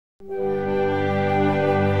Jesus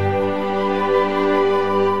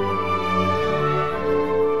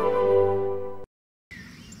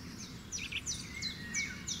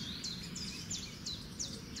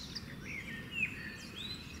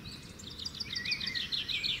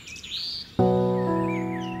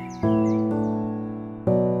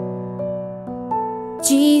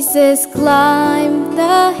climbed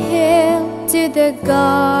the hill to the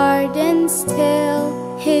garden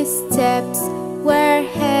still. His steps were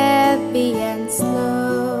heavy and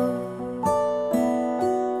slow.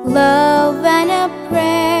 Love and a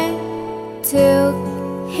prayer took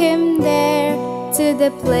him there, to the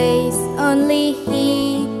place only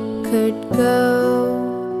he could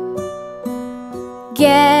go.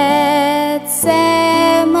 Gethsemane.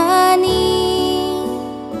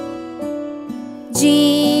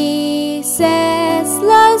 Jesus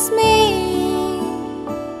loves me,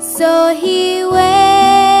 so he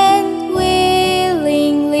went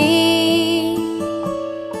willingly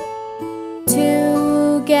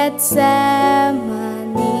to Gethsemane.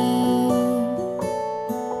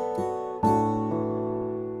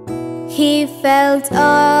 He felt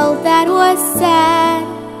all that was sad,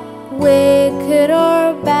 wicked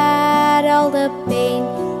or bad, all the pain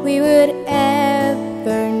we would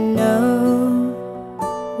ever know.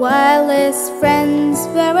 While his friends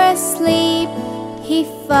were asleep, he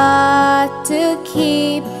fought to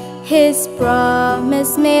keep his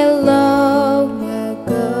promise made long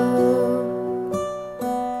ago.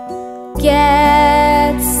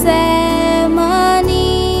 Gethsemane.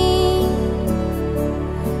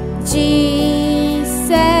 Jesus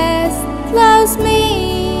loves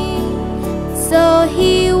me, so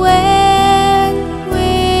he went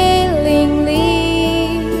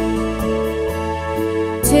willingly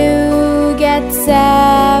to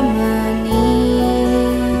Gethsemane.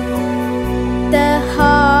 The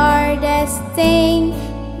hardest thing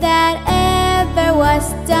that ever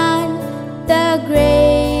was done, the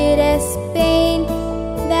greatest pain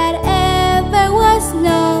that ever was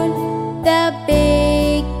known, the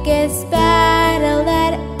biggest battle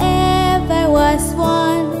that ever was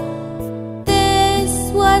won. This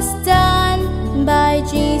was done by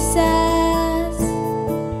Jesus.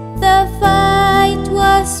 The fight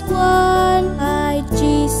was won by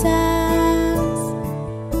Jesus.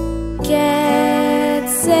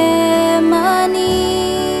 Gethsemane.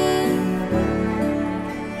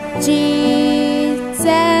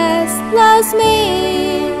 Jesus loves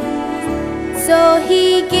me, so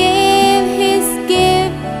he gave his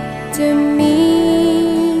gift to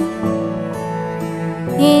me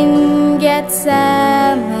in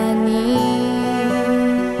Gethsemane.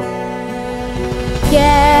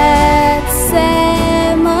 Gethsemane.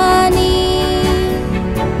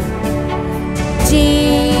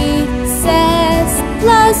 Jesus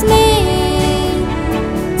loves me,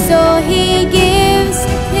 so he gives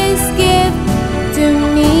his gift to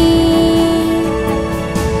me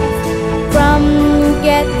from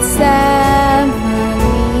Gethsemane.